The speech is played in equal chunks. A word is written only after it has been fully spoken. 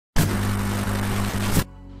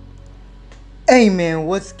Hey man,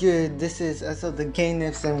 what's good? This is the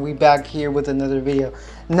gameness and we back here with another video.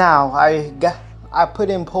 Now I put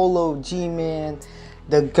in Polo G man,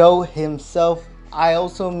 the GOAT himself. I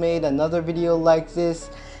also made another video like this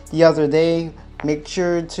the other day. Make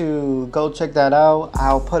sure to go check that out.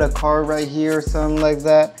 I'll put a card right here or something like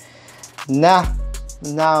that. Now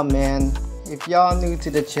man, if y'all new to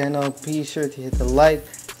the channel, be sure to hit the like,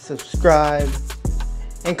 subscribe,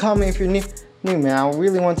 and comment if you're new man. I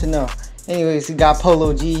really want to know. Anyways, we got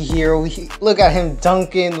Polo G here. Look at him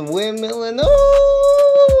dunking, windmilling.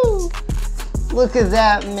 Ooh! Look at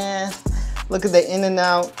that, man. Look at the in and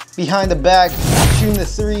out, behind the back, shooting the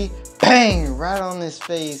three, bang, right on his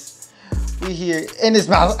face. We hear in his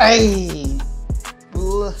mouth. Hey,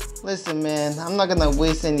 listen, man. I'm not gonna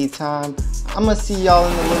waste any time. I'm gonna see y'all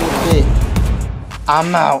in a little bit.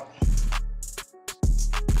 I'm out.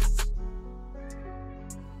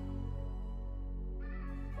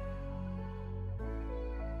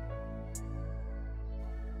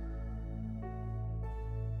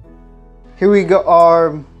 Here we go.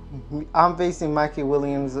 I'm facing Mikey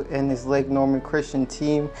Williams and his Lake Norman Christian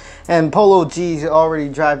team, and Polo G's already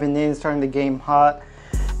driving in, starting the game hot.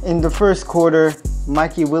 In the first quarter,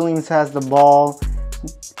 Mikey Williams has the ball,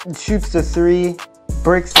 shoots the three,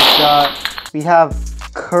 breaks the shot. We have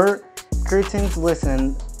Curtains.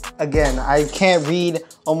 Listen, again, I can't read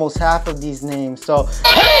almost half of these names, so Polo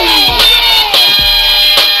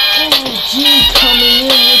G coming in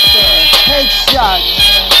with the headshot,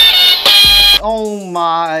 man. Oh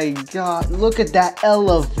my god, look at that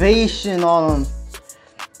elevation on him.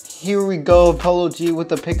 Here we go, Polo G with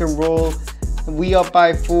the pick and roll. We up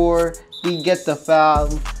by 4, we get the foul.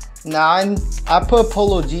 Now I put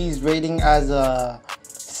Polo G's rating as a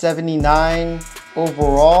 79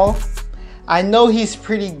 overall. I know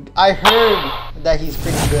I heard that he's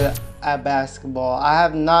pretty good at basketball. I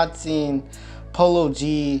have not seen Polo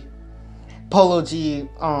G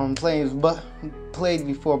played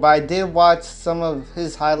before, but I did watch some of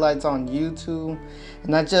his highlights on YouTube,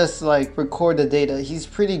 and I just like record the data. He's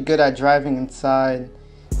pretty good at driving inside.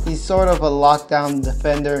 He's sort of a lockdown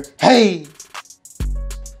defender. Hey,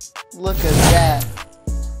 look at that.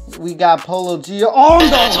 We got Polo G on the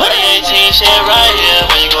 2018 shit right here.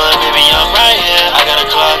 Where you going, baby? I'm right here. I got a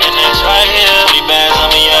clock and it's right here. 3 bands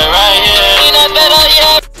on me, yeah, right here.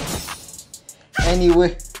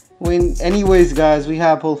 Anyways, guys, we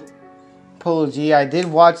have Polo G. I did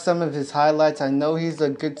watch some of his highlights. I know he's a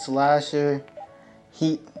good slasher.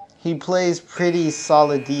 He plays pretty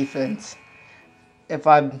solid defense, if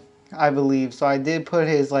I believe. So I did put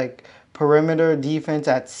his like perimeter defense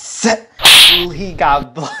at set. He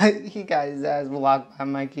got his ass blocked by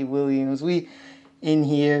Mikey Williams. We in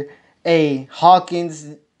here. Hey,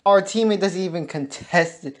 Hawkins, our teammate doesn't even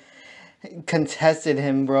contested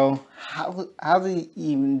him, bro. How did he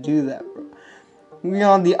even do that, bro? We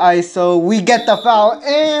on the ISO. We get the foul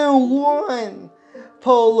and 1.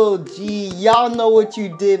 Polo G, y'all know what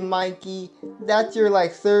you did, Mikey. That's your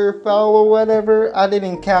like 3rd foul or whatever. I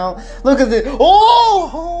didn't count. Look at this.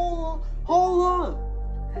 Oh, hold on.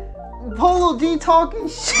 Polo G talking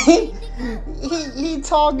shit. He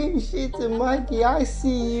talking shit to Mikey. I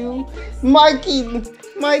see you. Mikey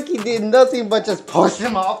did nothing but just push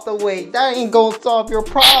him off the way. That ain't gonna solve your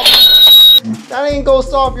problem. That ain't gonna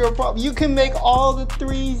solve your problem. You can make all the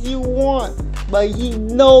threes you want, but you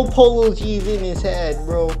know Polo G's in his head,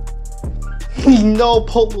 bro. You know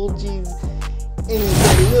Polo G's in his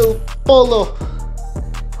head. Little Polo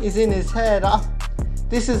is in his head.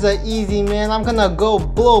 This is an easy, man. I'm gonna go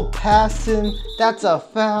blow past him. That's a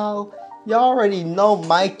foul. You already know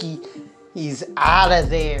Mikey. He's out of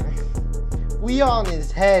there. We on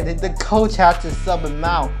his head. The coach had to sub him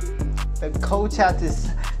out. The coach had to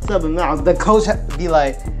sub him out. The coach had to be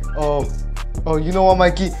like, oh, you know what,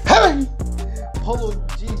 Mikey? Hey! Polo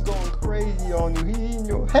G's going crazy on you. He in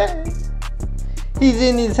your head. He's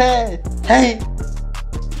in his head. Hey!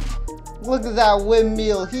 Look at that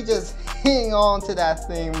windmill. He just hang on to that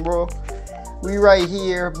thing, bro. We right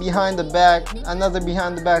here, behind the back. Another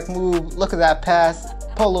behind the back move. Look at that pass.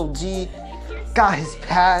 Polo G got his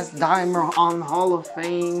pass. Dimer on Hall of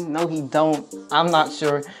Fame. No, he don't. I'm not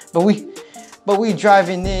sure. But we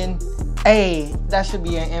driving in. Hey, that should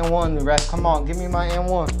be an N1, ref. Come on, give me my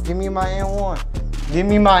N1. Give me my N1. Give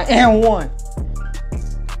me my N1.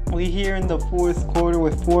 We here in the 4th quarter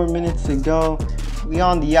with 4 minutes to go. We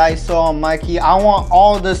on the ISO on Mikey. I want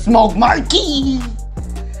all the smoke, Mikey.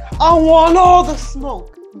 I want all the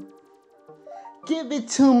smoke. Give it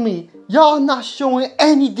to me. Y'all not showing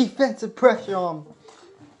any defensive pressure on me.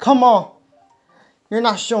 Come on. You're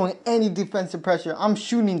not showing any defensive pressure. I'm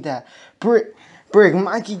shooting that. Brick,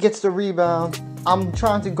 Mikey gets the rebound. I'm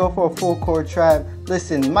trying to go for a full court trap.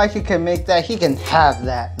 Listen, Mikey can make that. He can have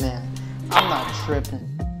that, man. I'm not tripping.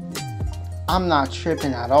 I'm not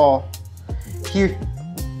tripping at all.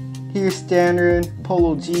 Here's standard.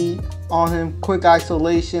 Polo G on him. Quick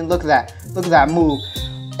isolation. Look at that. Look at that move.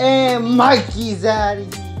 And Mikey's out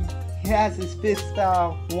of here. He has his fifth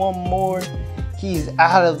foul. One more. He's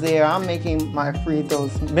out of there. I'm making my free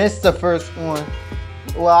throws. Missed the first one.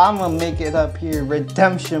 Well, I'm going to make it up here.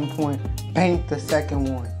 Redemption point. Bank the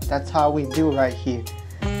second one. That's how we do right here.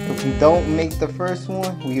 If we don't make the first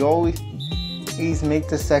one, we always make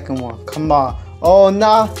the second one. Come on. Oh,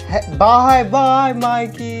 nah. Bye,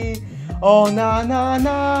 Mikey. Oh,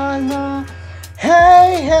 nah.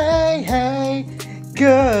 Hey.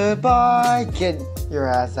 Goodbye. Get your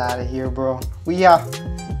ass out of here, bro. We are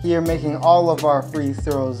here making all of our free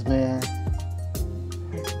throws, man.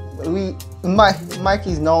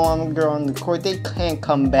 Mikey's no longer on the court. They can't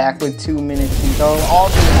come back with 2 minutes to go. All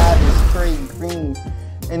they have is straight green.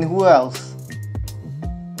 And who else?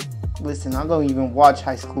 Listen, I don't even watch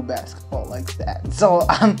high school basketball like that. So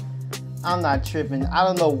I'm not tripping. I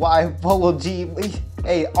don't know why Polo G.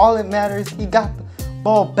 Hey, all that matters, he got the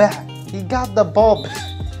ball back. He got the ball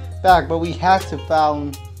back, but we had to foul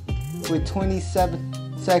him with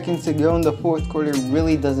 27 seconds to go in the fourth quarter. It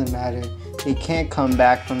really doesn't matter. They can't come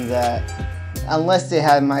back from that. Unless they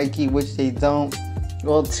had Mikey, which they don't.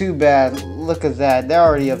 Well, too bad. Look at that. They're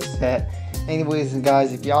already upset. Anyways,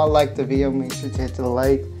 guys, if y'all liked the video, make sure to hit the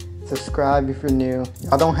like. Subscribe if you're new.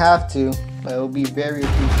 Y'all don't have to, but it will be very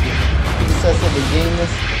appreciated. This is the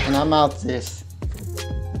gameness, and I'm out this.